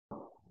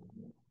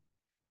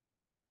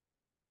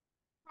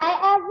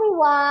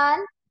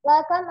everyone.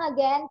 Welcome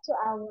again to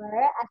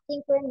our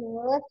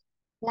asynchronous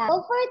class.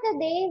 So for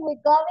today,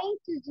 we're going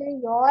to do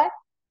your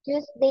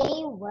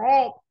Tuesday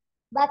work.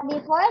 But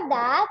before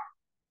that,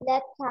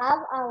 let's have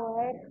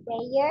our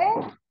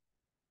prayer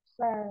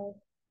first.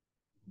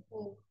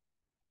 Okay.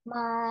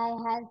 My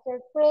hands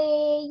are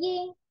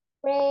praying,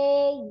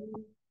 praying,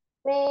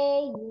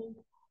 praying.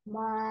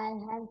 My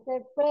hands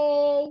are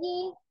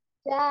praying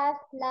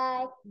just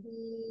like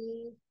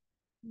this.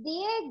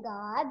 Dear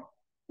God,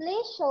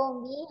 please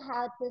show me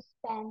how to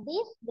spend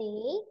this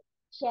day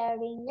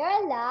sharing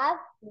your love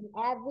in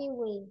every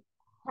way.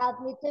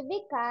 Help me to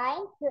be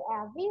kind to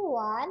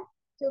everyone,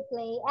 to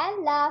play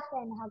and laugh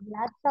and have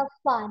lots of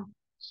fun,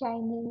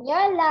 shining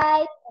your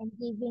light and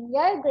giving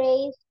your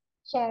grace,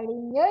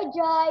 sharing your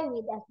joy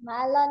with a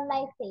smile on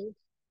my face.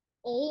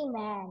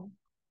 Amen.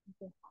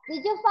 Okay.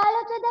 Did you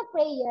follow to the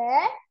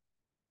prayer?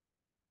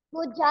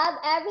 Good job,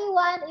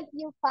 everyone, if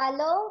you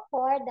follow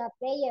for the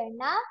prayer.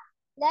 Now,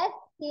 let's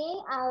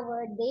sing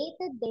our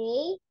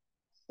day-to-day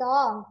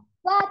song.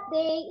 What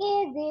day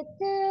is it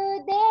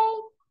today?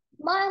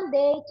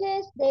 Monday,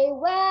 Tuesday,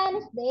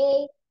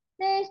 Wednesday,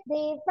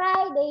 Thursday,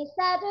 Friday,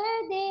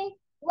 Saturday.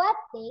 What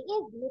day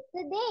is it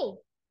today?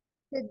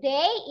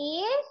 Today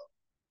is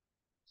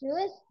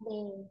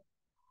Tuesday.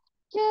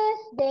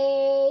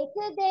 Tuesday,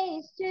 today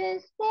is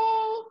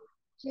Tuesday.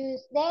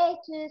 Tuesday,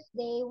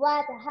 Tuesday,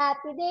 what a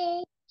happy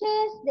day.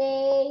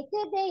 Tuesday,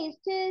 today is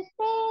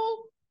Tuesday.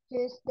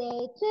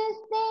 Tuesday,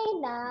 Tuesday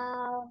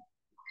now.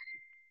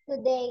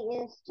 Today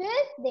is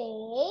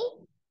Tuesday.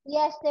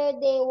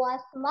 Yesterday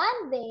was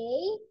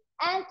Monday.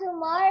 And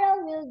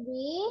tomorrow will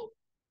be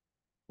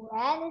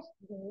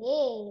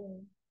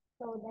Wednesday.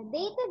 So the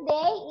day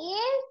today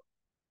is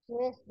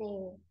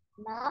Tuesday.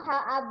 Now,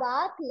 how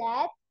about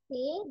let's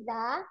sing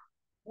the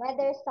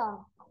weather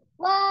song.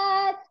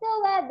 What's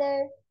the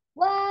weather?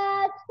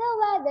 What's the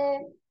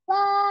weather?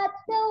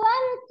 What's the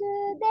weather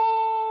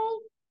today?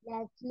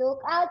 Let's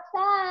look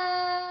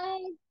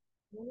outside.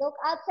 Look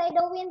outside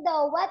the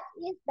window. What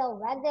is the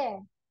weather?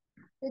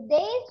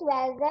 Today's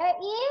weather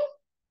is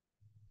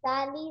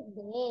sunny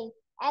day.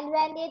 And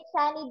when it's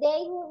sunny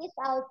day, who is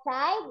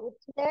outside?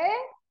 It's Mr.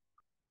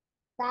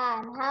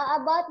 Sun. How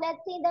about let's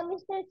sing the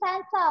Mr.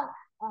 Sun song?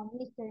 Oh,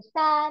 Mr.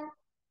 Sun,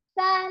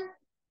 Sun,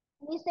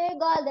 Mr.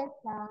 Golden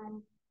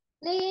Sun,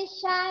 please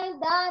shine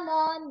down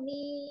on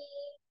me.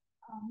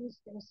 Oh,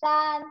 Mr.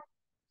 Sun,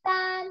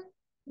 Sun,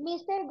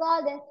 Mr.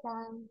 Golden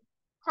Sun,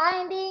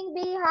 hiding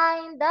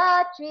behind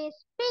the trees,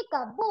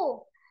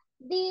 peekaboo.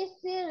 These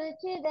little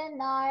children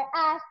are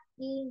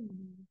asking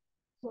me.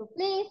 So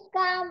please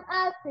come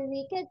out so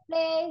we can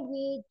play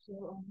with you,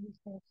 oh,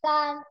 Mr.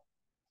 Sun,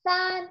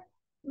 Sun,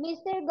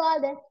 Mr.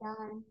 Golden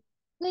Sun.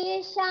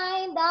 Please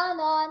shine down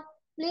on,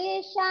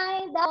 please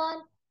shine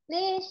down,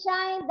 please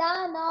shine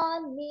down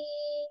on me.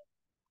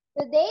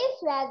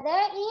 Today's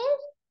weather is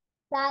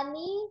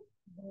sunny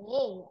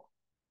day.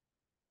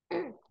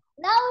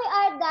 Now we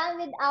are done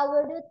with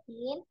our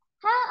routine.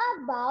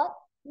 How about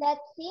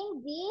let's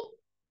sing the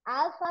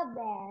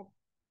alphabet?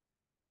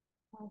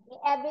 Okay,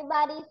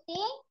 everybody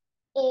sing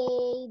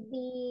A,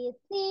 B,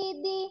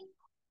 C, D,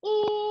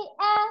 E,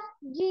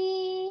 F,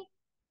 G,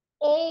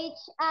 H,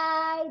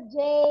 I,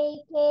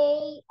 J,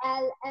 K,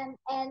 L, M,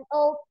 N,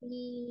 O,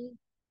 P,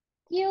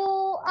 Q,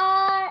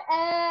 R,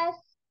 S,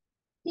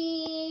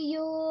 T,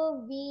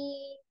 U,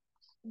 V,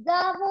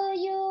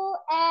 W,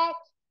 X,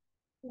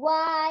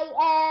 Y,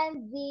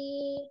 and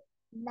Z.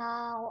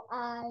 Now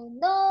I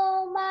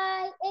know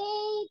my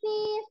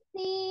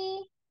ABC.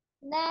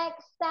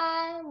 Next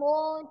time,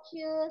 won't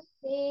you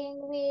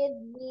sing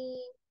with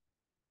me?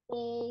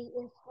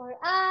 A is for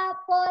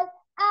apple,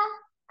 ah,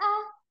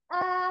 ah,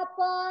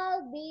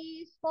 apple.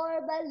 B is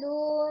for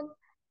balloon,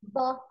 b,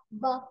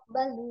 b,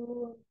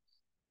 balloon.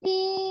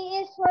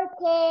 C is for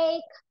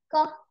cake,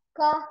 k,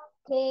 k,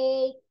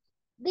 cake.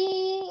 D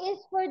is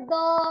for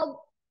dog,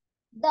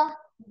 d,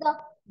 d,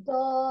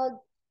 dog.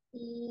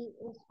 E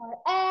is for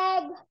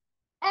egg,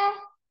 eh,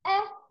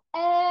 eh,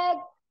 egg.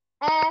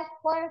 F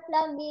for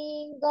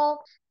flamingo,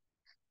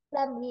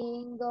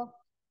 flamingo.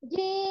 G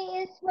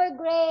is for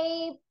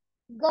grape,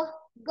 g,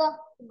 g,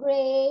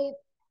 grape.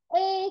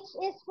 H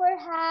is for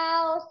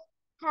house,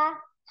 ha,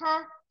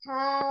 ha,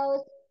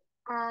 house.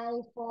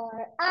 I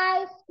for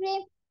ice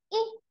cream,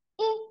 e,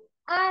 e,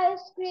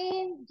 ice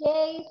cream.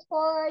 J is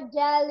for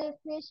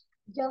jellyfish,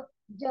 j,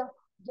 j,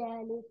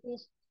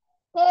 jellyfish.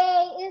 K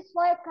is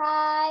for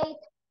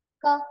kite,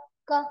 k,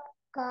 k,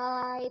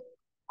 kite.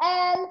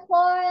 L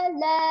for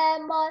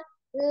lemon,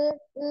 l,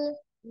 l,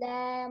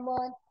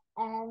 lemon.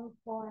 M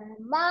for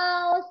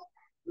mouse,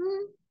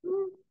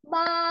 mm,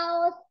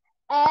 mouse.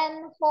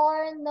 N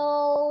for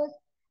nose,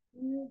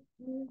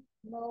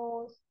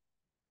 nose.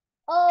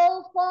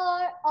 O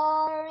for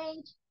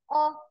orange,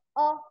 o,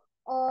 o,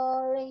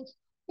 orange.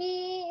 P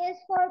is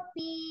for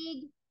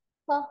pig,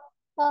 p,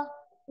 p,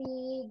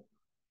 pig.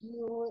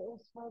 Q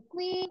is for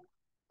queen,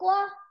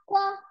 qua,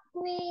 qua,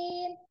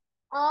 queen.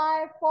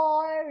 R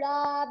for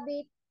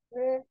rabbit,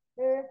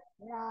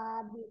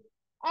 rabbit.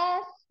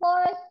 S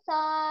for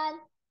sun,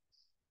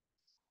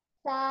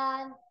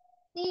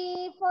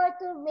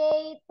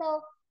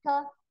 tomato, t,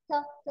 t,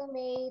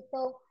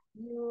 tomato.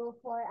 U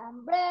for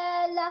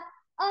umbrella,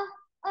 ah,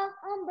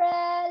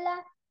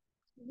 umbrella.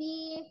 V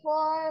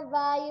for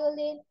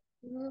violin,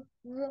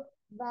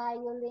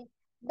 violin.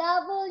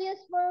 W is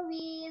for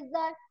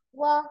wizard,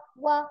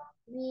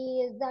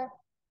 wizard.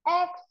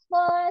 X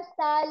for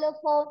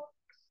xylophone,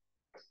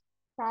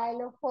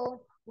 xylophone.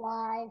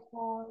 Y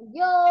for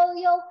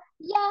yo-yo,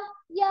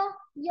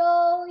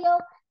 yo-yo.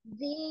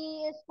 Z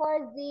is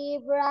for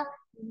zebra,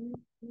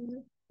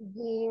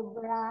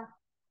 zebra.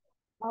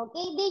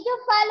 Okay, did you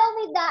follow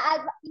with the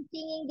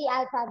singing the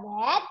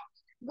alphabet?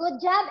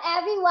 Good job,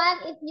 everyone,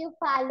 if you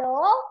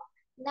follow.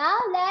 Now,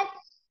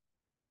 let's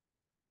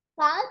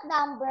count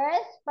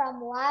numbers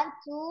from 1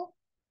 to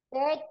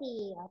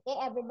 30. Okay,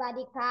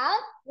 everybody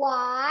count.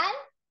 1,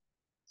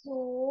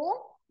 2,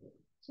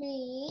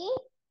 3,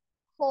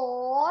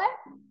 4,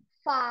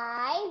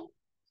 5,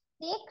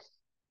 6,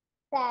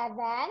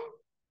 7,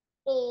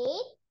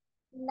 8,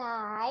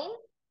 9,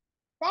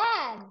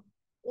 10,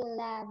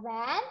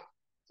 11,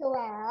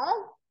 12,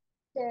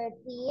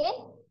 13,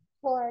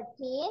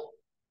 14,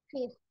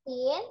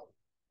 15,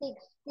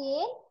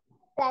 16,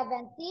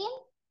 17,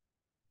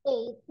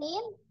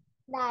 18,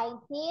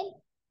 19,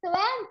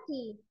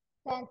 20,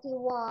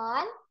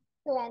 21,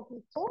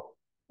 22,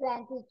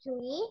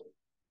 23,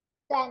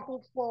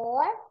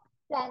 24,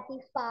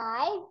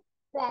 25,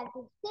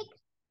 26,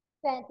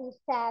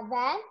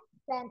 27,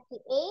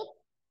 28,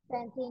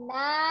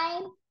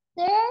 29,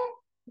 30.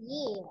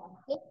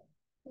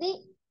 Okay.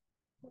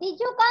 Did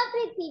you count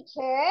with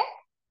teacher?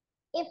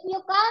 If you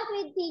count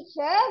with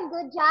teacher,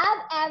 good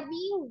job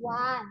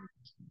everyone.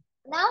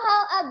 Now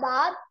how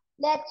about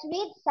let's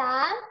read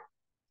some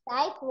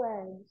sight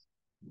words.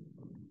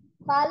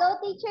 Follow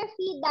teacher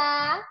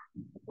Fida.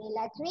 Okay,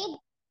 let's read.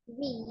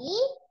 We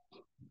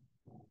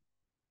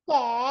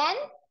can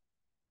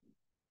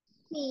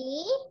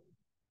see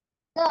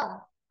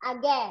the.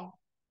 Again,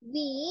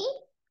 we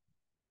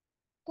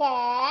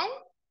can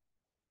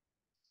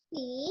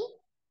see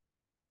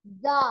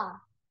the.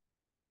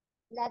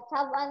 Let's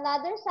have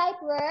another sight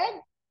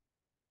word.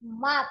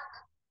 Map,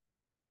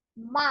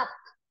 map,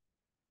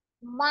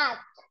 mat,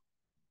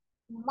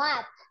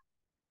 mat,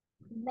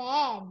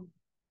 man,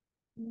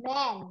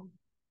 man,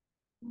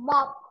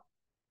 mop,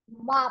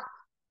 mop,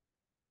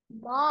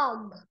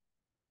 mug,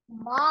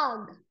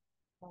 mug.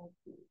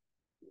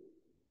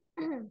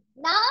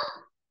 Now,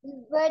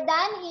 we're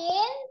done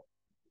in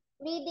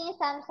reading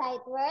some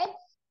sight words.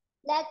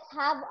 Let's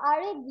have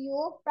a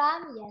review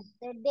from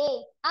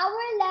yesterday.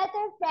 Our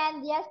letter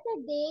friend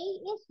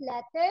yesterday is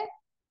letter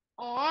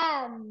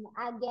M.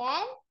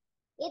 Again,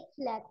 it's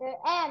letter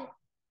M.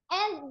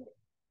 And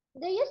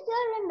do you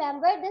still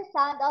remember the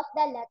sound of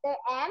the letter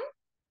M?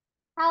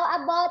 How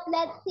about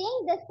let's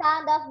sing the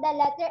sound of the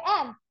letter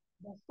M?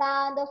 The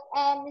sound of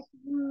M is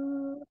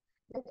M.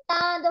 The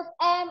sound of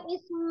M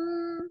is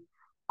M.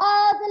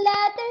 All the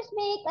letters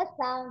make a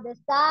sound. The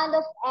sound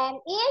of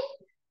M is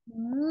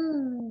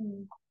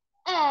M.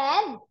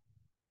 And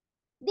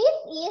this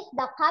is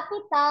the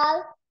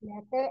capital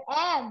letter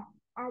M.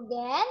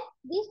 Again,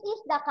 this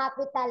is the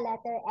capital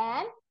letter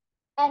M.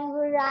 And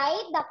we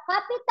write the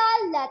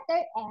capital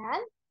letter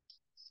M,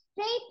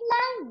 straight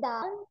line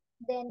down,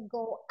 then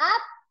go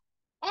up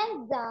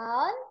and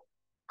down,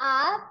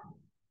 up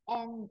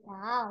and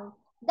down.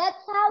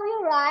 That's how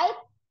we write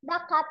the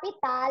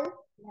capital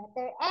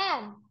letter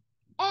M.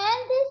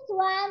 And this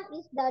one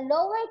is the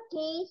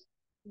lowercase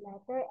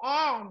letter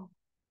m.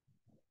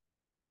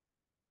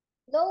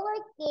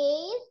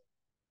 Lowercase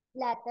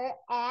letter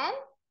m.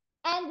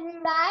 And we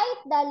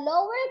write the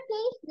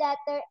lowercase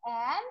letter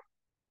m,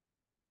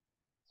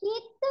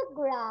 hit the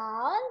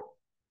ground,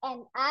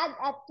 and add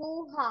a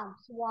two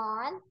humps.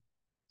 1,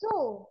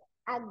 2.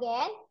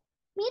 Again,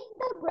 hit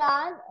the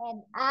ground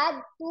and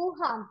add two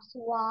humps.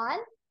 1,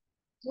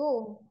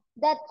 2.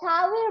 That's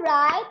how we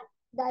write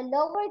the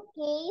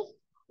lowercase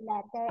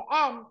letter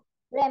m.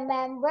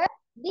 Remember,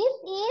 this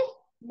is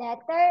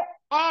letter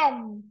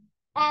M.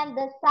 And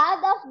the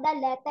sound of the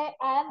letter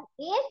M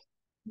is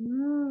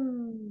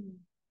M.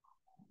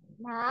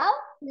 Now,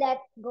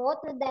 let's go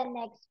to the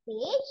next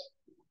page.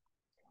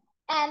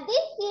 And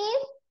this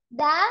is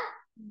the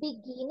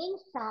beginning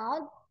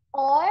sound,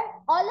 or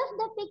all of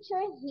the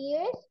picture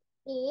here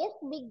is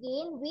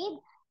begin with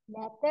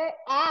letter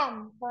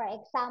M. For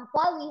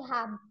example, we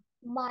have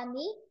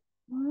money,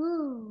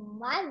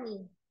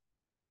 money.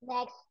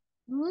 Next,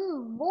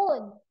 moon,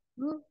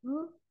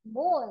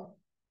 moon.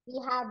 We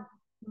have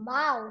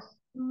mouse,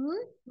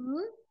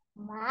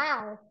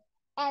 mouse.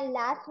 And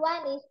last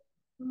one is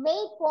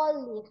maple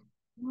leaf,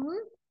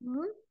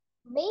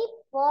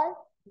 maple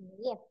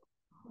leaf.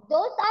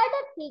 Those are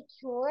the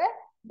picture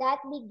that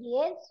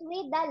begins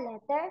with the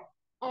letter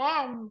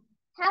M.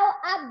 How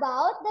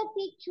about the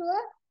picture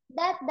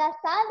that the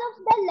sound of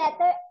the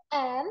letter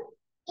M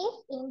is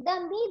in the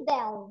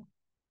middle?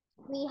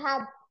 We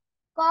have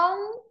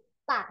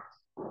compass,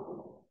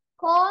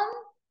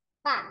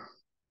 compass,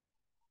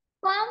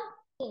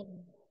 pumpkin,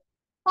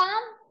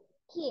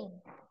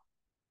 pumpkin,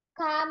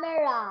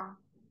 camera,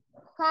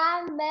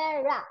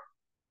 camera.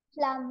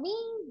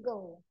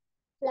 flamingo,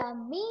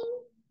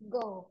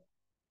 flamingo.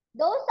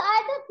 Those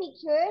are the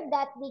picture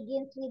that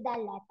begins with the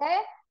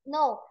letter.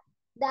 No,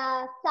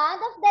 the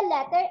sound of the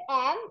letter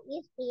M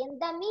is in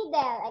the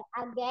middle.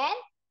 And again,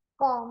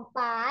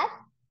 compass,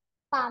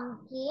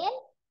 pumpkin,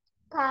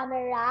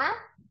 camera,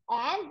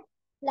 and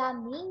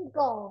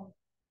flamingo.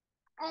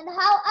 And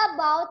how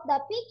about the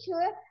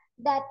picture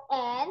that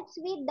ends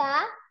with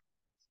the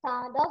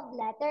sound of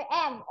letter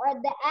M, or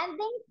the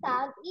ending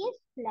sound is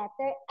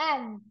letter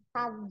M?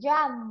 Have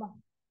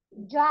drum,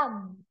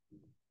 drum,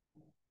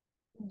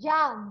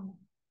 jam,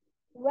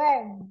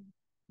 worm,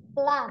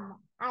 plum.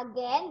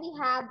 Again, we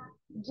have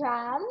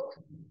drum,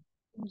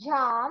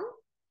 jam,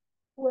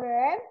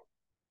 worm,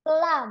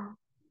 plum.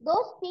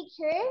 Those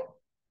pictures,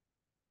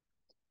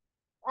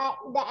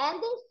 the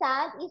ending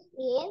sound is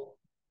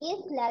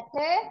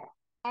letter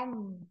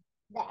M.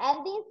 The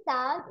ending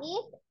sound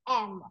is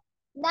M.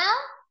 Now,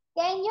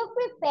 can you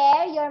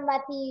prepare your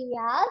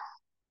materials?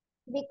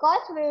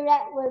 Because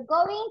we're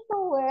going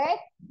to work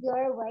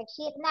your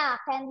worksheet now.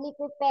 Kindly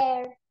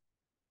prepare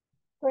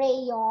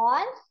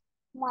crayons,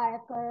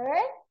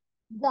 markers,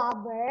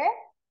 rubber,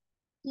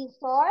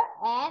 scissor,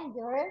 and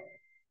your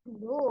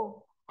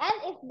glue. And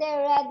if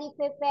they're ready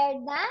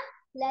prepared now,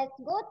 let's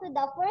go to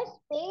the first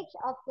page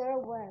of your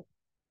work.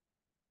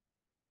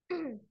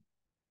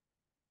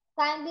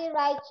 Kindly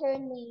write your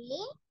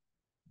name.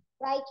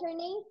 Write your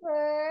name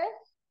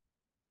first.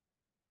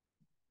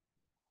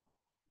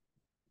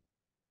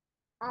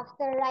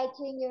 After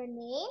writing your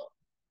name,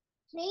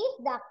 trace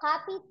the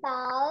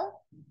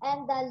capital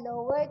and the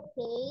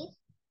lowercase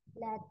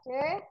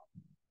letter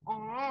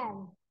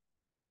M.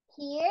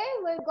 Here,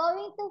 we're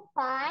going to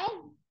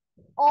find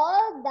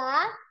all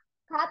the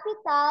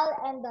capital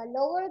and the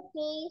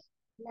lowercase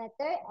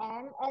letter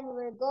M, and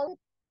we're going to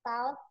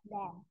count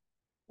them.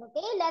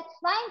 Okay, let's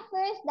find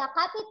first the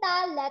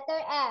capital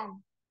letter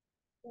M.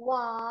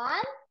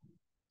 1,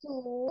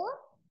 2,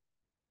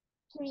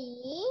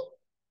 3,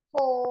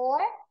 4,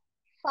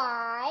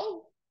 5,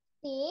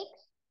 6,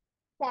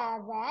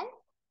 7,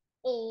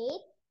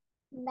 8,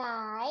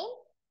 9,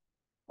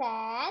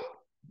 10,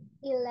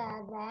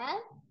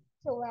 11,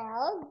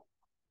 12,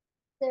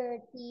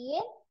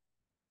 13,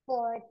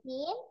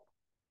 14,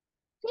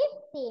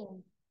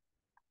 15.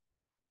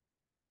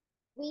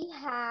 We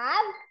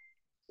have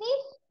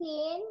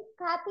 15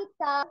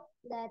 capital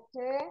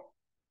letter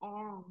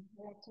M.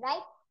 Let's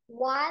write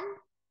 1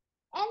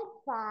 and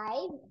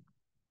 5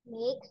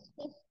 makes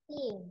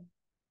 15.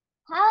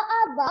 How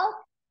about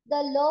the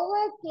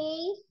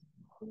lowercase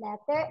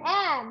letter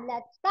M?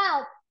 Let's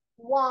count.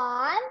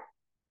 1,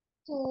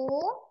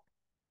 2,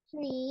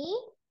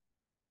 3,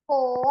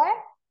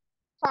 4,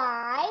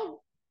 5,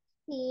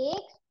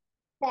 6,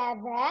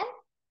 7,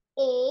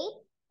 8,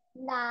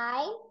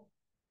 9,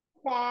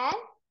 10,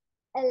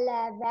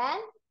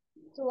 11,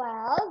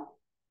 12,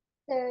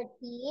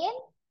 13.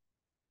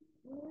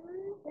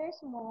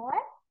 There's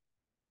more.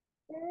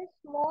 There's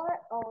more.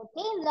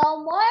 Okay,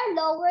 no more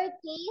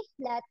lowercase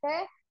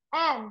letter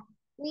M.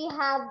 We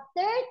have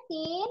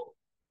 13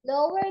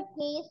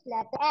 lowercase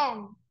letter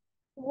M.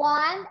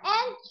 1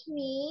 and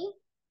 3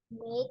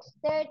 makes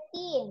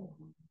 13.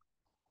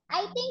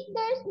 I think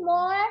there's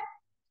more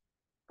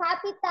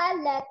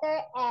capital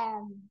letter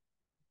M.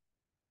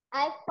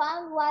 I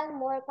found one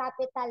more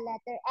capital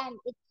letter M.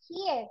 It's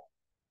here.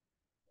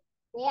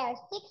 There,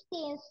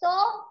 16.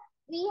 So,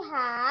 we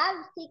have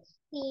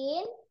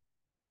 16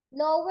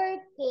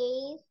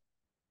 lowercase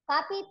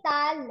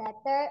capital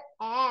letter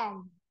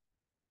M.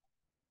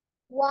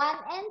 1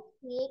 and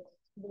 6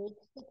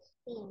 makes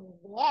 16.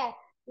 There,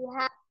 we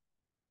have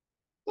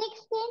 16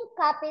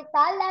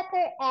 capital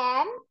letter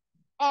M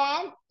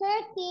and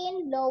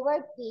 13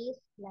 lowercase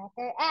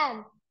letter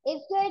M.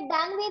 If you're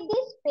done with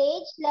this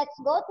page, let's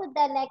go to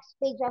the next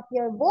page of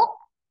your book.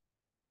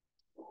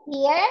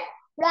 Here,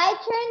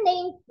 write your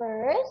name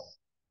first.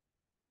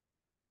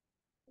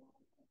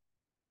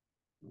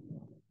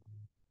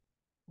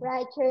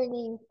 Write your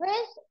name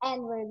first,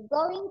 and we're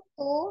going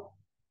to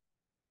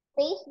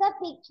face the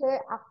picture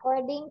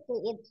according to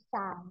its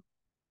sound.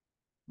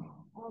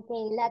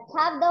 Okay, let's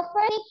have the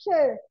first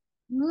picture.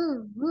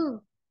 Money.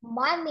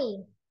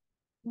 Money.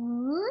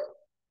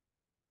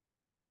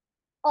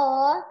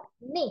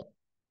 Money.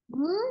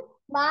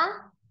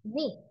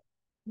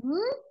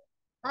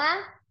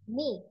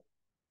 Money.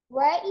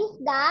 Where is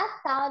the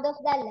sound of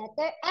the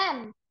letter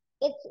M?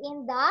 It's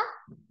in the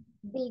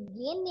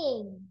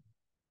beginning.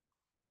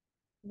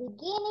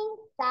 Beginning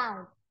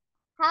sound.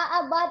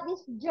 How about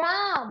this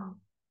drum?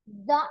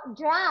 The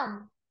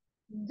drum.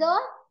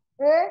 The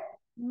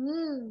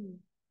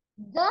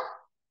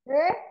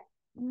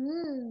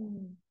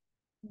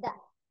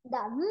The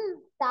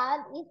The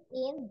sound is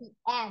in the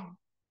end.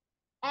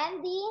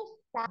 And the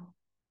sound.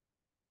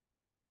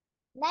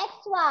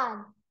 Next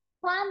one.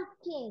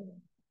 Pumpkin.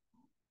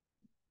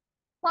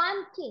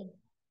 Pumpkin.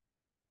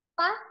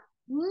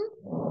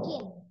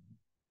 Pumpkin.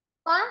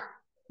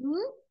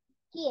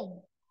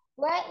 Pumpkin.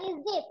 Where is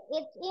it?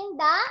 It's in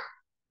the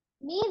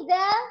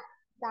middle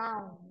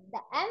sound. The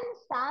M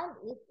sound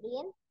is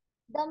in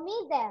The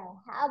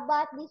middle. How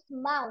about this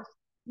mouse?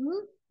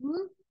 Hmm,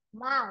 hmm,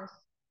 mouse.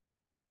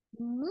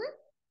 Hmm,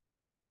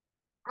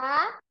 a,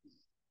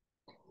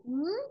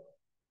 hmm,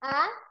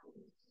 a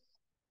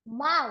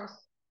mouse.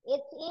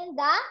 It's in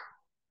the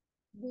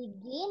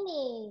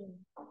beginning.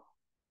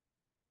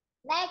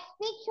 Next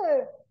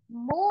picture.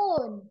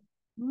 Moon.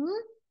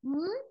 Hmm,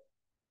 hmm,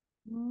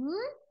 hmm,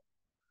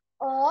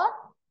 o,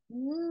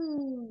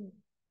 hmm,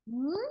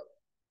 hmm,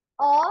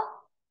 o,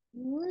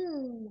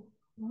 hmm.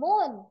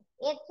 Moon.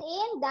 It's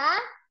in the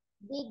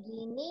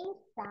beginning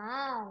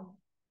sound.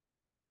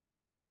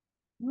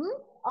 Hmm,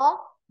 o,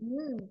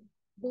 hmm.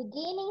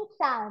 Beginning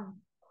sound.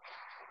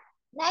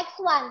 Next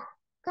one.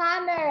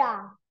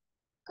 Camera.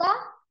 Ka,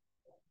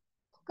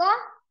 ka,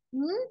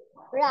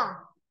 ra.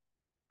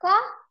 Ka,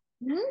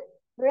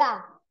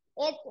 ra.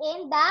 It's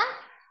in the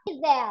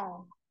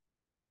middle.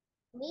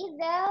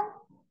 Middle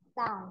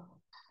sound.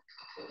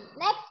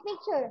 Next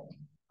picture.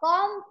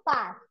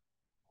 Compass.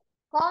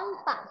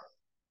 Compass.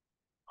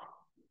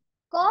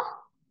 Ko,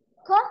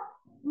 ko,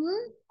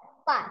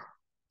 pass.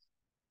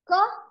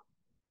 Ko,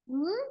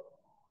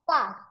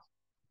 pass.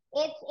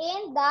 It's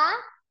in the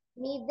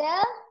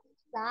middle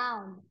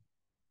sound.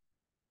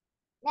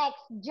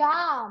 Next,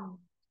 jump.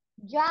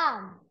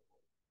 Jump.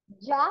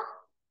 Ja,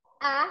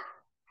 a,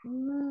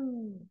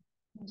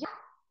 Ja,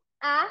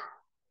 a,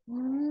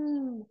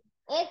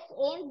 It's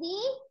in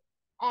the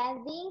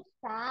ending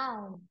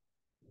sound.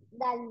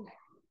 The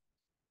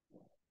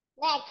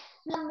next,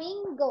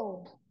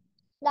 flamingo.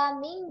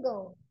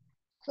 Flamingo.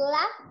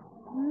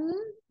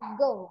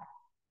 Flamingo.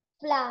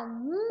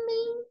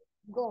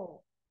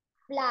 Flamingo.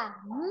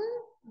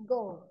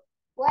 Flamingo.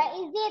 Where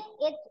is it?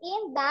 It's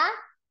in the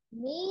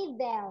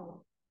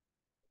middle.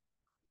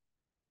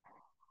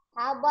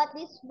 How about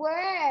this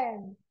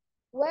worm?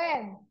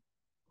 Worm.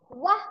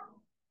 Wah,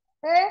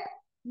 her,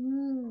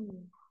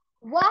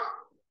 Wah,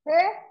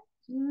 her,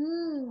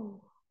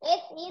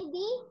 It's in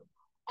the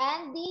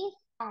ending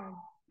sound.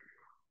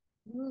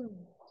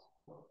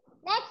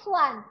 Next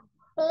one.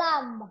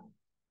 Plum.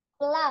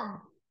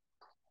 Plum.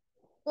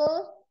 P,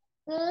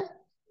 p,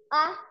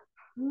 a,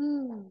 P,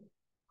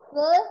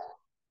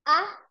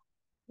 a,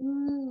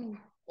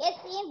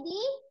 It's in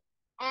the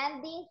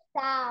ending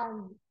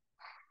sound.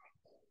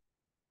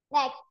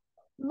 Next.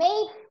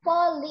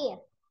 Maple leaf.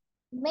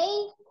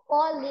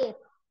 Maple leaf.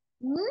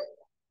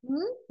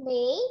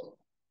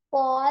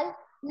 Maple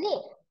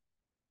leaf.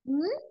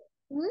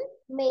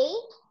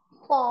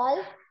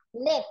 Maple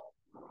leaf.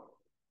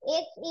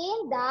 It's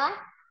in the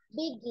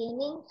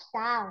beginning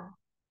sound.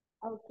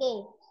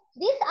 Okay.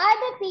 These are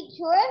the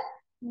pictures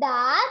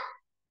that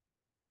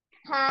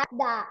have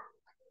the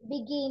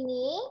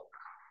beginning,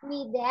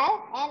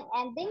 middle, and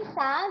ending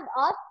sound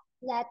of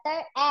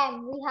letter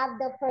M. We have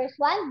the first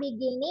one,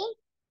 beginning,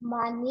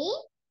 money,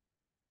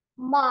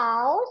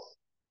 mouse,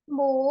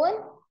 moon,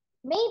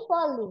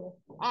 maple leaf.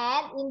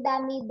 And in the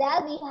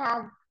middle, we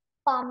have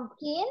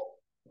pumpkin,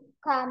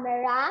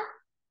 camera,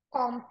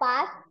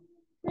 compass,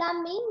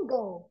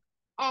 flamingo.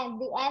 And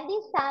the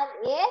ending sound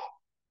is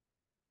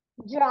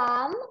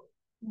drum,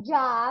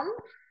 jump,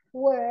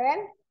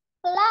 worm,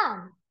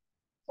 plum.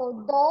 So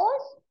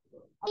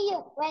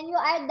when you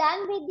are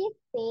done with this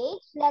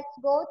page, let's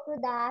go to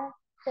the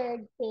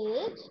third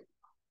page.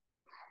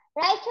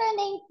 Write your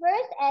name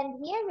first,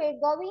 and here we're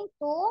going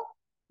to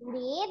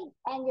read,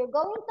 and you're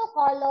going to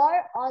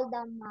color all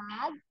the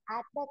mugs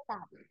at the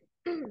top.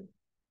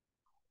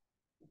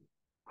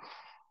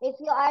 If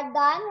you are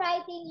done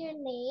writing your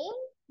name,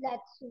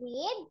 let's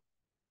read.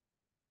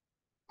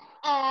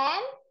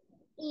 M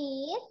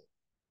is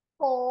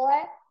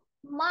for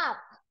mug.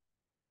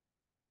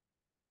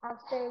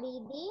 After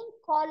reading,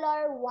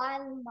 color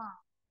one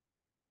mug.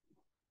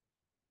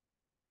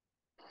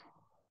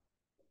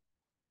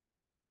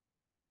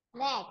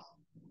 Next,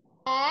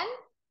 M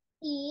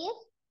is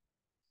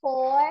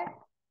for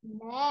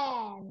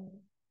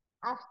man.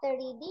 After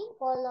reading,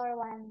 color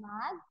one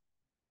mug.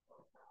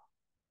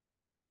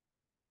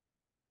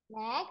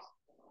 Next,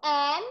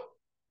 M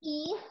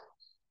is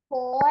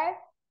for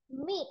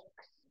mix.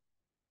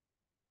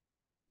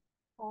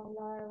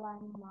 Color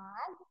one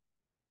mug.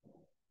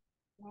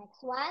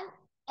 Next one,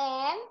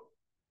 M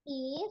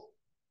is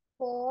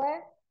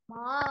for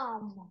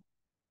mom.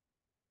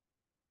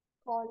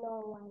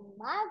 Color one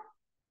mug.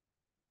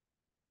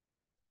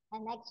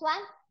 And next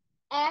one,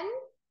 M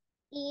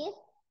is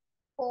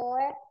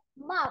for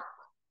mop.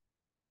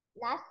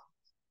 Last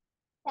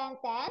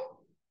sentence,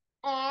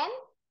 M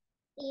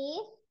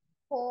is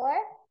for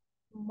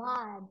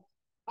mud.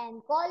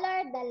 And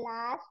color the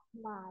last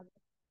mud.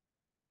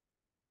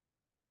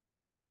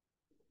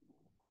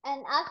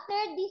 And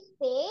after this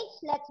page,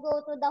 let's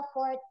go to the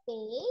fourth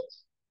page.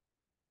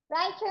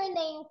 Write your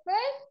name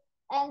first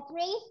and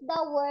trace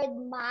the word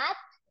mat,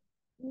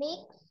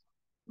 mix,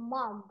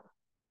 mug.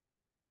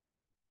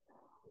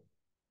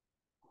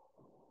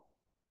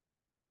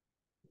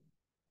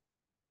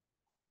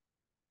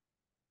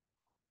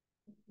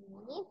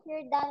 If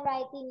you're done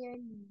writing your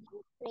name,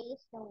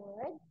 trace the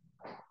word.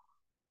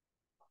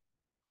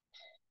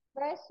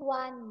 First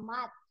one,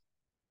 mat.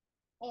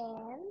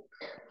 N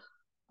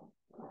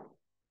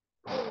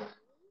A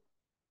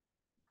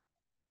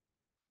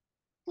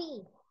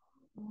T.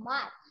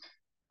 Mat.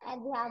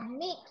 And we have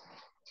mix.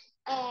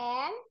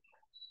 M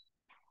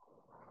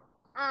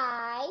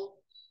I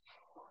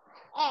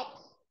X.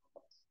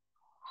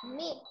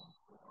 Mix.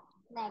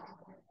 Next.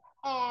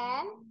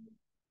 M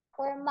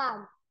for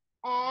mug.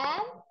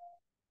 M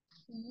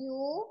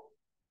U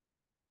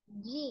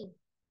G.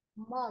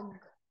 Mug.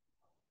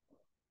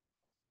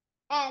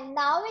 And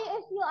now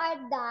if you are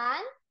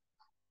done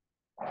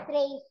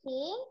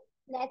tracing,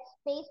 let's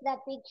paste the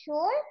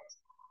picture.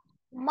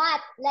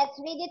 Mat. Let's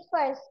read it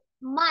first.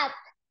 Mat.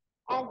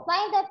 And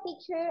find the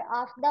picture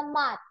of the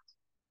mat.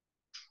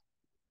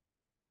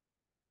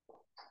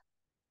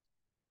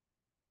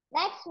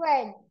 Next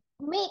word.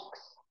 Mix.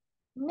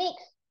 Mix.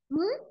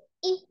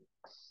 X.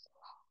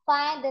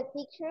 Find the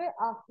picture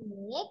of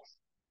mix.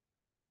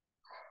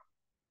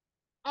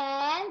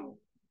 And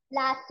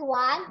last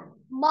one.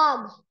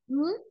 Mug. G.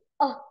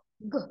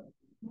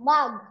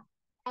 Mug.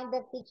 Find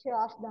the picture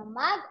of the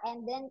mug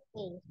and then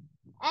paste.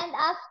 And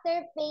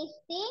after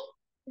pasting,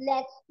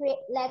 let's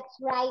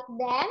write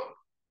them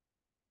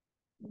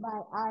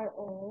by our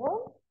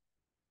own.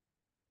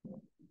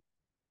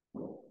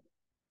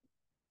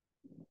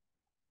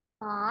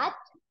 Mat.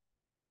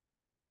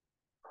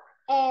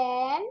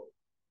 M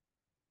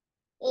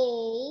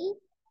A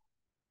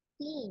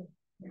T.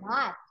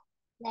 Mat.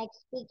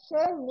 Next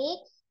picture,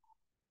 mix.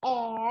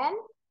 M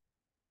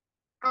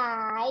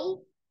I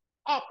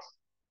X.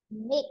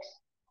 Mix.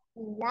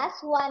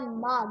 Last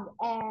one, mug.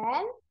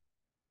 M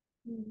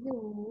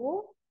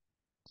U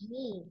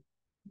G.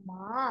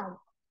 Mug.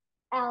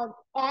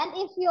 And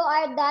if you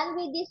are done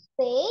with this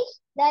page,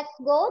 let's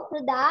go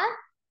to the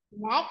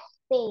next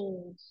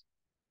page.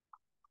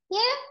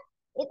 Here,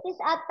 it is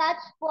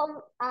attached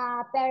from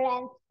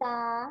parents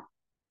sa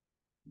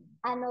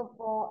ano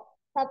po,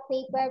 sa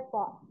paper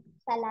po,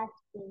 sa last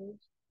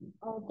page.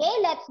 Okay,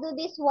 let's do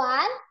this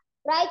one.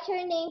 Write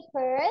your name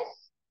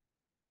first.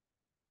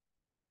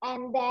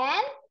 And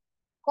then,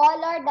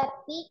 color the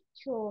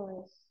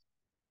pictures.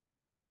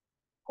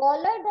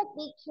 Color the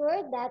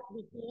picture that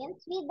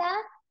begins with the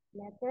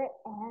letter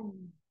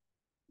M.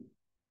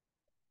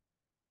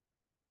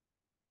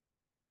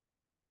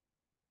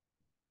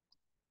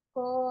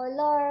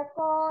 Color,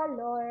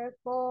 color,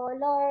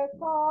 color,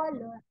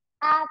 color.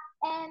 Up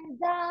and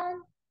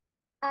down,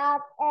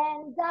 up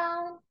and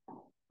down.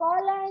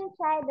 Color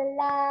inside the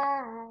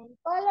line,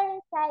 color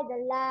inside the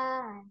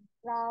line.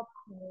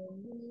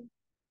 Properly,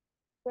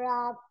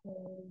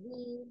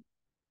 properly.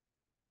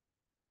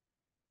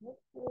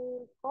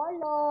 Okay,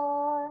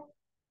 color.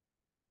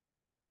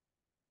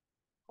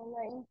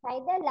 Color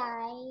inside the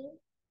line.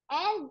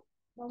 And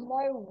no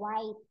more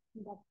white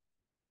in the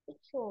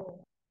picture.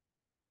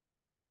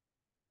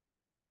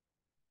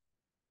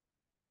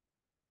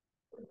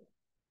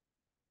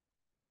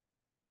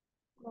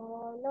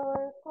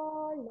 Color,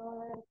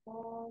 color,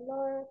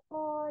 color,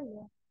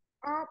 color.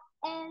 Up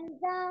and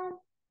down,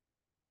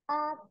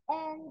 up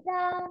and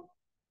down.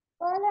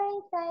 Color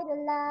inside the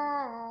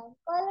line,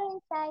 color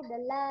inside the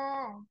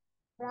line.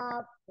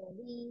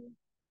 Properly,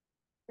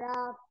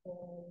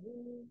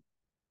 properly.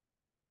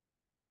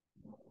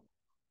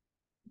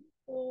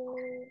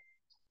 Okay.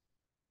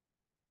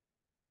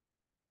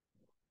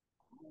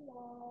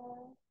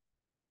 Color,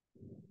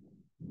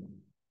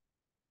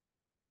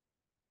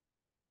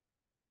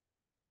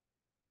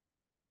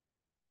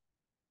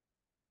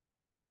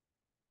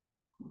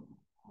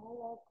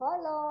 color,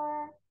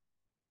 color.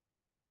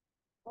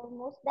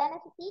 Almost done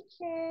as a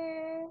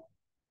teacher.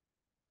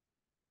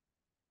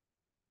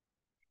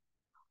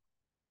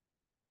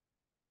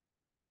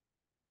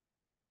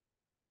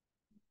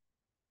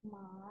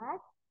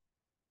 Mark.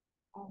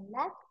 And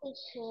last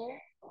picture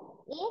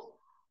is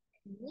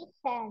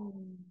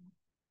listen.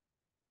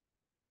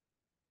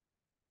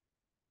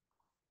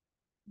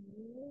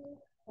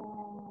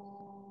 Listen.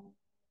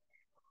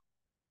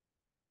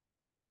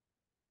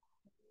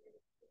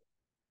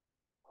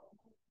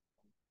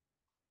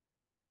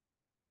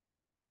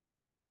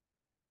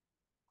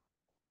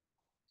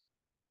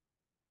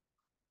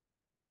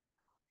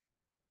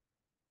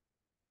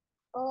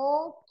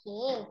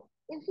 Okay.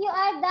 If you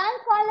are done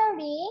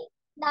coloring,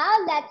 now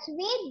let's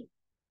read.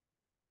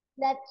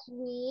 Let's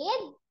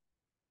read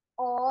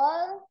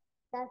all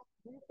the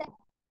sentences.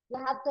 You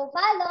have to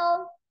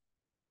follow.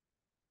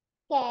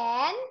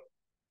 Can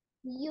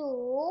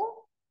you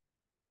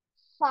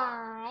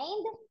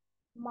find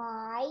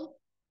my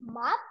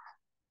map?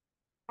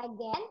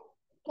 Again,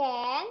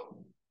 can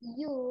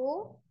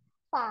you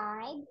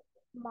find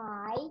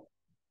my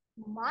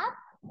map?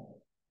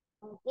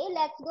 Okay,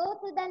 let's go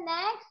to the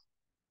next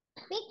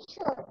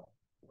picture.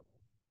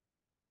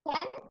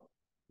 Can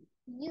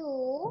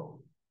you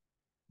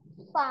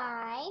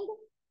find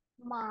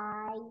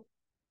my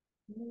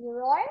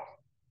mirror?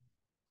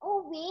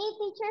 Oh wait,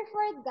 teacher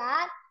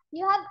forgot.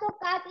 You have to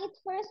cut it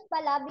first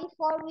pala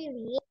before we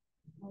read.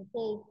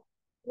 Okay.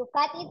 You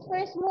cut it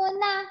first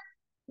muna.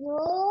 You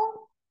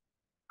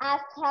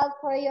ask help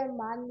for your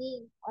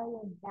mommy or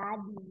your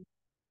daddy.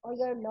 or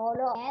your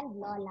lolo and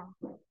lola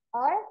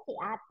or si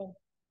ate.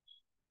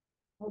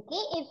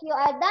 Okay, if you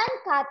are done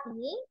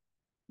copying,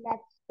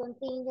 let's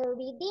continue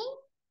reading.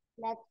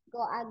 Let's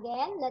go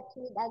again. Let's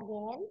read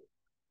again.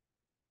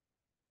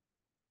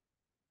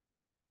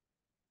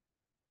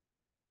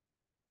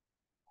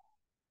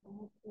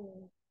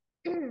 Okay.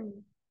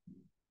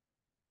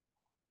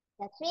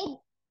 Let's read.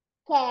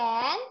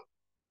 Can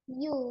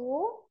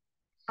you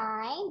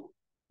find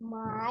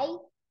my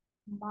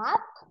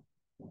map?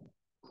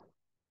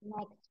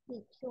 Next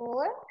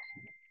picture.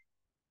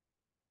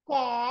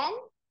 Can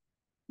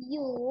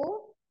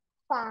you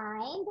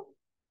find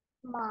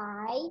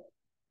my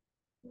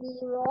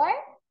mirror?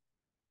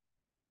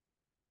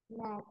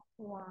 Next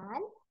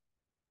one.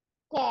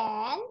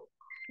 Can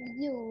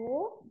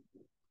you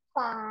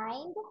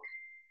find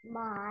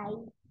my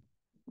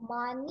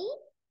money?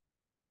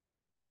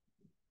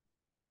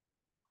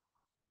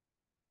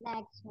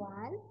 Next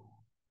one.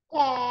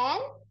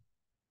 Can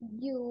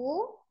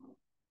you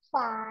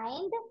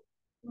find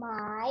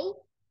my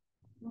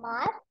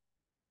mask?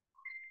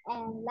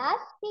 And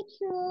last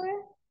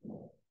picture.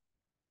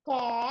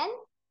 Can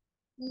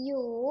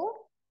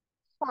you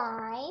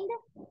find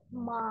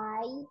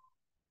my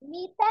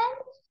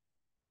mittens?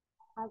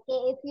 Okay,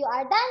 if you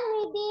are done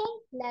reading,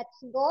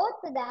 let's go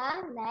to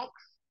the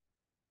next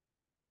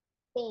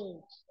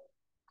page.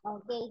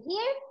 Okay,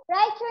 here,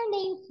 write your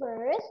name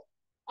first.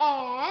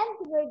 And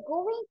we're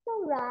going to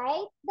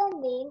write the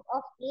name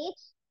of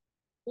each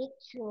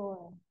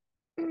picture.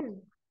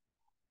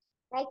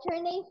 Write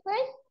your name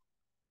first.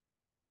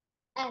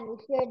 And if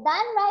you're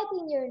done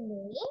writing your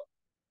name,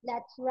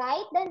 let's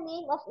write the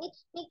name of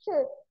each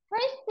picture.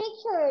 First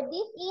picture,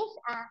 this is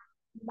a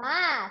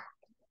mask.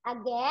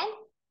 Again,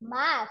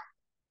 mask.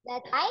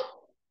 Let's write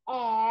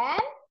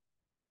M-A-S-K.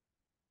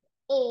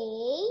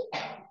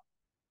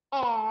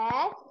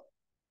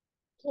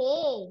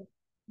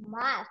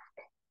 Mask.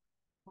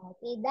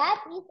 Okay,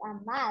 that is a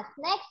mask.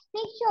 Next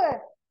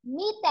picture,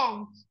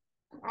 mittens.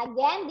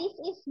 Again, this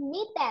is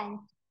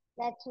mittens.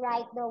 Let's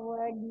write the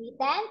word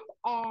mittens.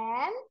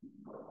 M-I-T-T-E-N-S.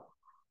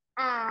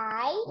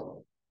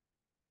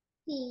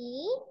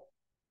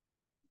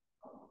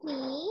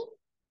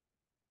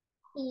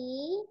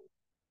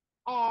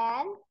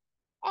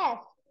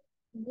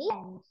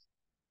 Mittens.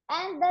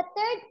 And the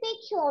third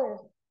picture,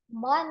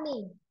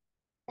 money.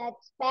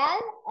 Let's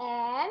spell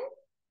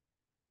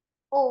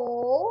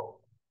M-O-N-E-Y.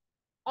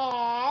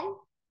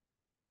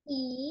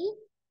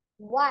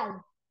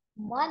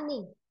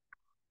 Money.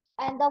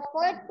 And the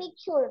fourth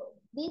picture,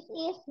 this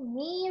is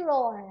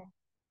mirror.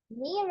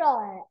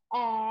 Mirror.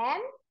 M-I-R-R-O-R.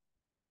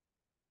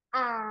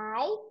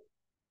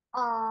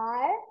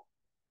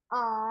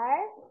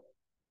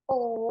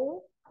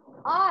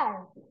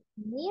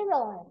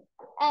 Mirror.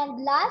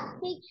 And last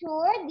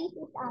picture, this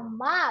is a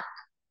map.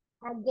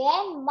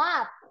 Again,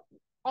 map.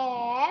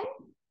 M-A-P.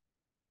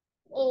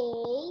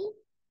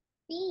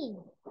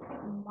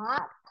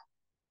 Map.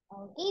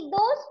 Okay,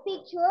 those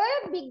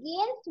picture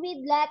begins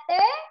with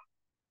letter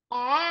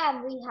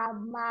M. We have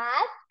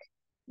mask,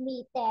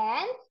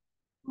 mittens,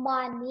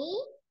 money,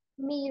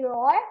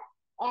 mirror,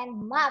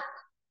 and map.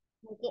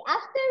 Okay,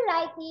 after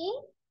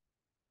writing,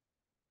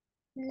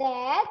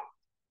 let's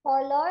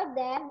color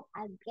them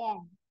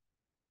again.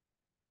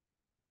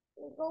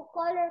 We go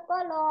color,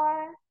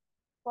 color.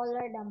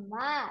 Color the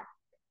map.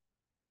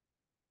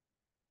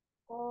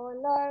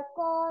 Color,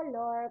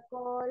 color,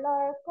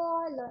 color,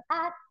 color,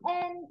 up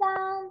and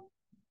down,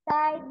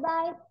 side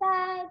by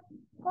side.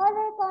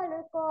 Color,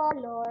 color,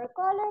 color,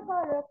 color,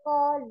 color,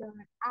 color,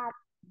 up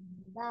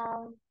and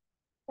down,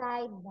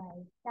 side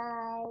by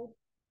side.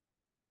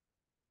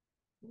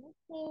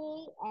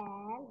 Okay,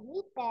 and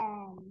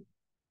mitten.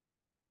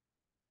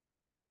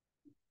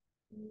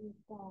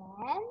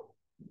 Mitten.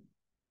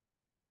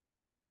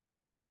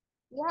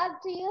 You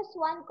have to use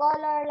one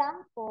color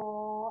lang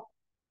po.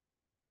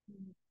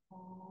 Mitten.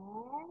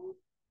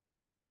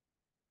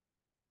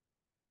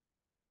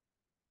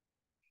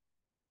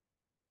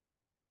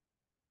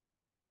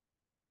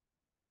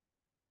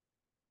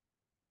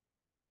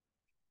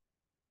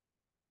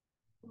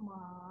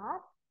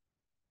 Map.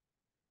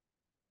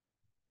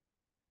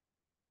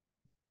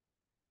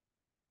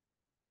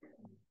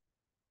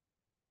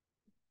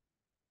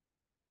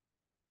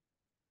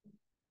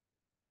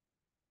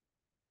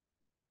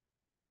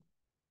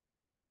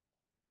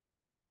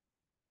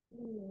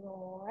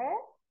 Mirror.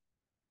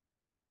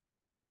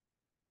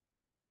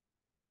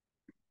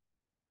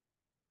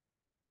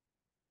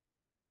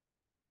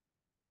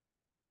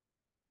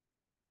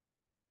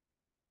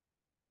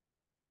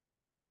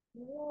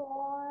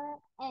 Mirror.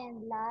 And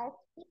last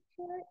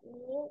picture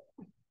is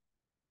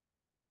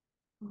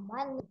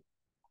money.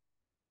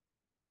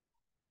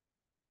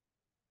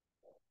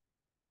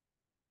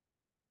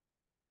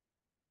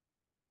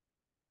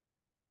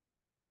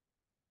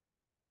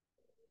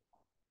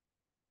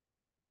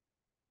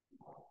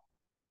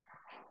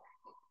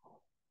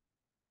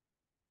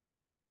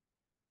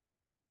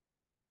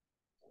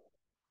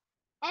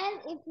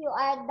 And if you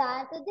are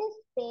done to this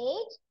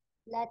page,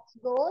 let's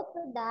go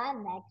to the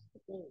next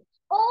page.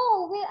 Oh,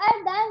 No, we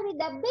are done with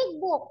the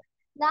big book.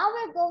 Now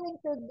we're going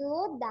to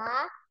do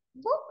the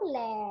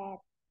booklet.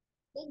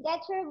 Okay,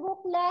 get your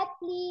booklet,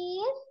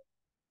 please,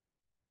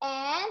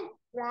 and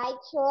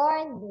write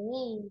your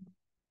name.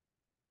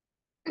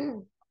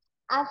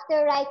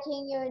 After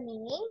writing your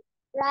name,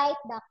 write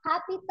the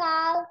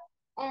capital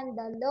and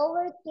the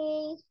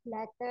lowercase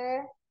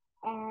letter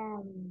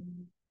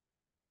M.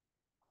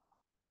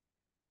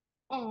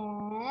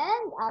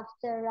 And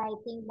after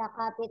writing the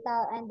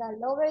capital and the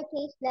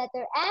lowercase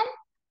letter M,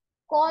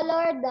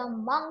 color the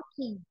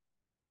monkey.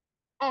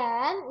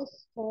 M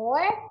is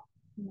for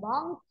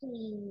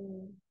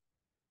monkey.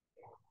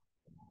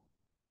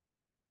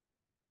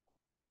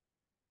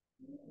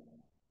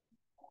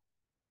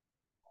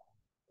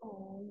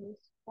 M is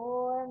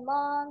for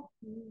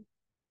monkey.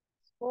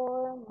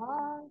 For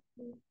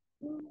monkey.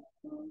 Mm,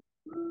 mm,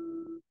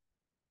 mm,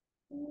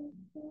 mm,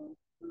 mm,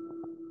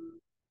 mm.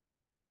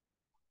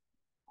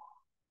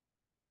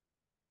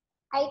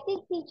 I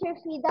think Teacher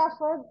Frida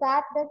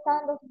forgot the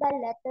sound of the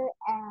letter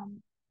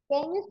M.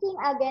 Can you sing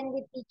again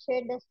with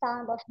teacher the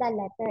sound of the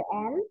letter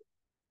M?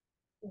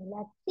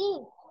 Let's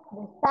sing.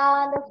 The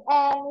sound of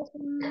M is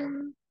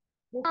M.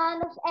 The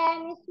sound of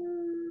M is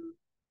M.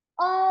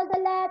 All the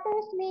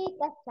letters make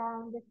a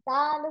sound. The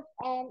sound of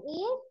M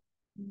is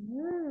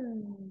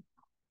M.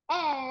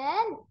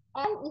 And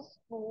M is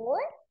for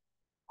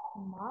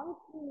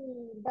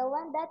monkey, the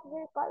one that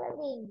we're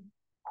coloring.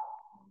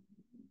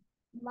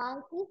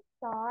 Monkey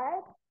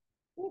starts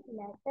with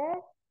letter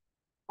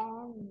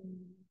M.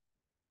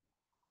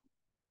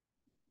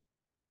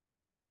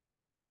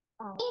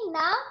 Okay,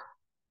 now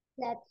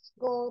let's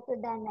go to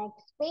the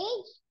next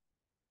page.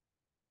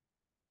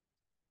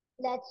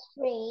 Let's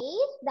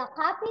trace the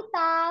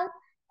capital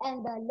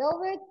and the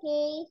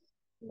lowercase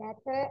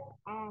letter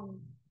M.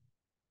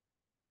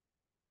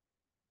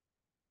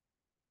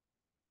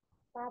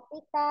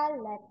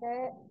 Capital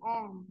letter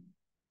M.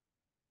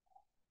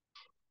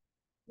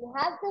 You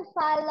have to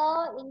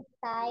follow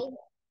inside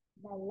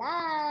the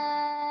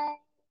line.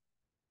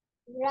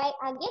 Right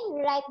again,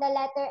 we write the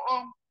letter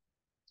M.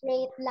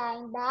 Straight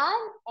line down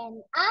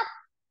and up,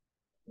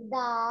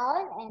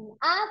 down and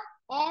up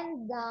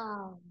and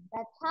down.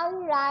 That's how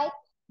you write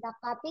the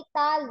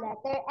capital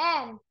letter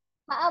M.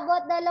 How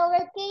about the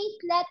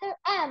lowercase letter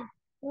M?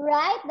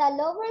 Write the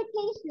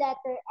lowercase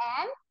letter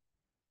M,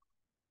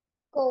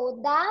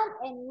 go down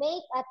and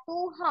make a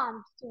two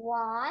humps.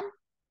 One,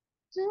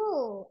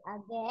 two.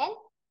 Again,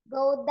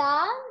 go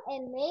down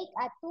and make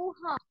a two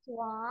humps.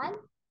 One,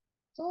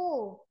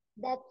 two.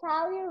 That's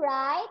how you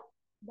write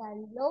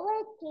the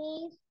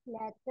lowercase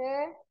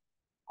letter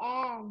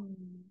M.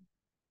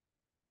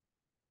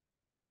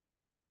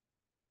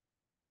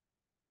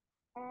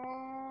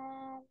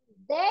 And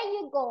there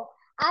you go.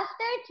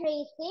 After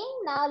tracing,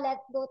 now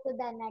let's go to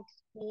the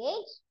next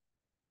page.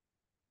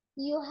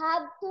 You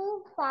have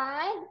to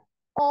find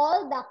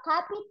all the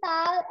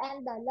capital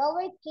and the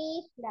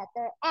lowercase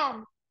letter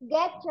M.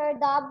 Get your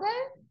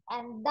double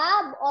and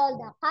dab all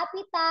the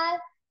capital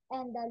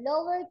and the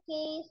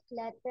lowercase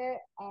letter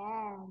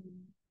M.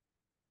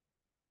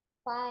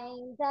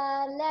 Find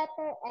the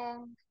letter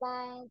M,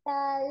 find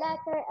the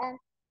letter M.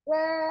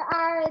 Where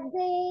are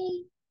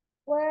they?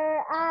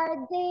 Where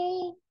are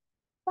they?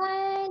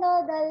 Find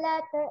all the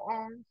letter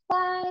M,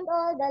 find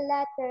all the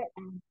letter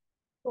M.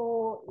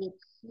 Oh,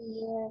 it's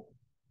here.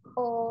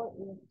 Oh,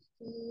 it's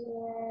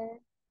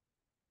here.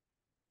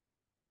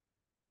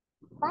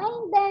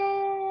 Find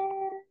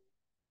them.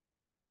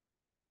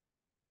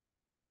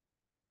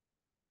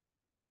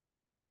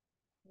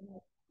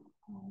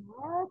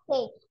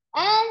 Okay.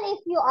 And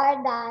if you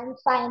are done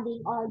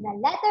finding all the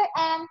letter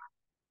M,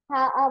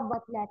 how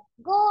about let's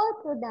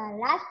go to the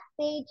last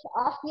page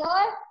of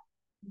your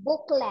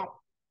booklet.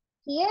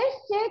 Here,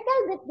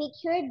 circle the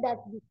picture that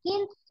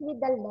begins with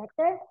the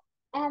letter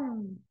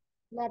M.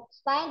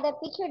 Let's find the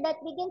picture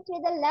that begins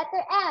with the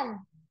letter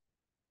M.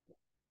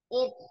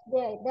 It's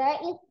there. There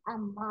is a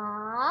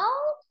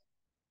mouse,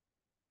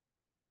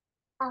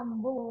 a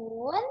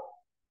moon,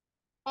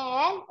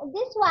 and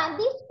this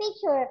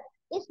picture,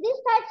 is this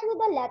starts with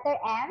the letter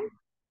M?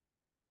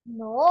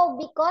 No,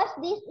 because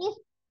this is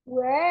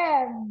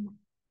worm.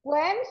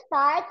 Worm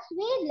starts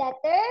with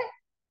letter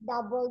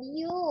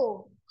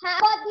W. How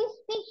about this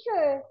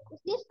picture? Is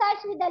this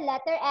starts with the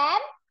letter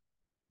M?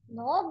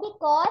 No,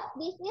 because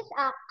this is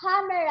a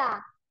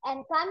camera.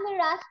 And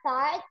camera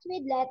starts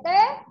with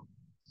letter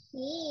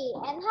C.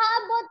 And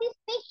how about this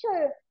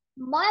picture?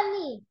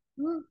 Money.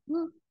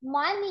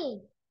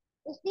 Money.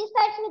 Is this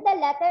starts with the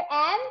letter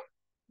M?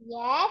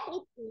 Yes,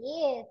 it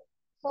is.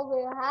 So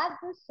we'll have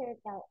to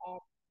circle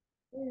it.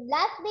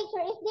 Last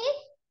picture is this?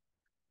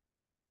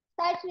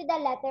 Starts with the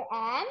letter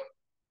M?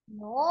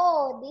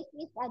 No, this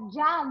is a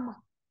jam.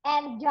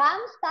 And jam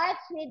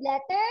starts with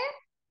letter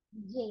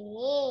J.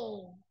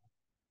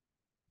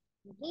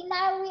 Okay,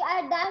 now we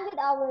are done with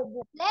our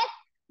booklet.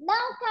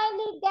 Now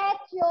kindly get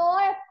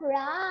your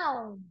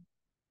crown.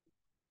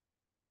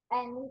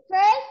 And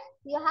first,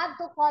 you have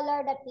to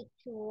color the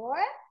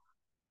picture.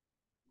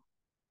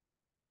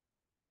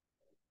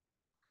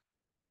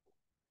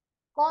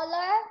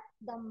 Color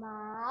the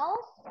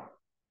mouse,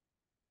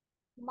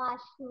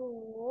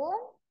 mushroom,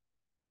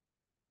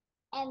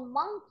 and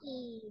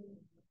monkey.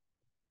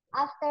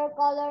 After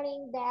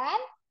coloring them,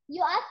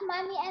 you ask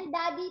mommy and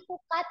daddy to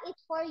cut it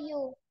for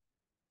you.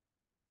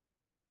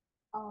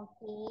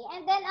 Okay,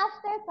 and then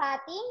after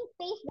cutting,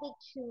 paste the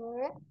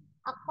picture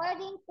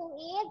according to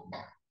its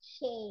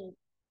shape.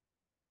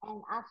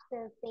 And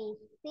after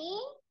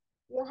pasting,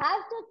 you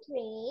have to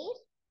trace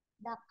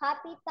the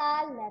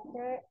capital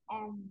letter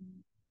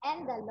M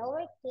and the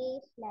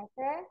lowercase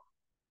letter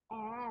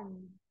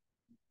M.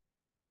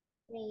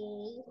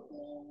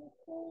 Tracing,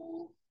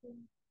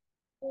 tracing,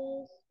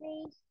 trace,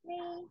 trace,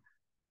 trace,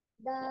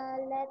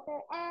 the letter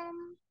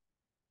M.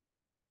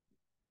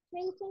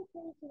 Tracing,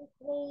 tracing,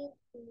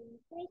 tracing,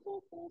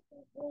 tracing,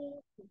 tracing,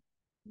 tracing,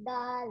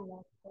 the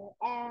letter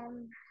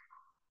M,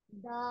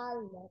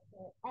 the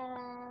letter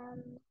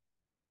M.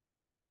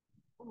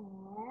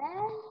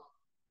 And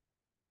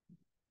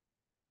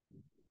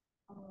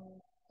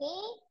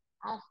okay,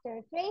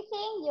 after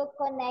tracing, you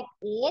connect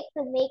it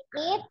to make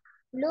it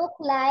look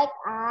like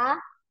a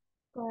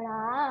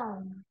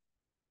crown.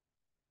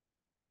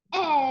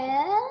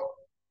 And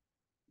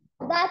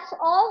that's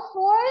all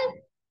for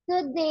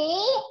today.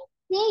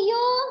 See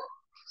you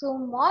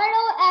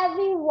tomorrow,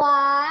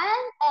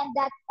 everyone. And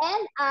that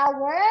ends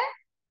our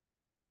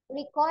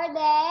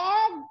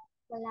recorded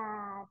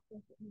class.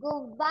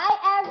 Goodbye,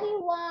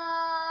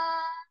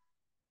 everyone.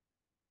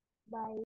 Bye.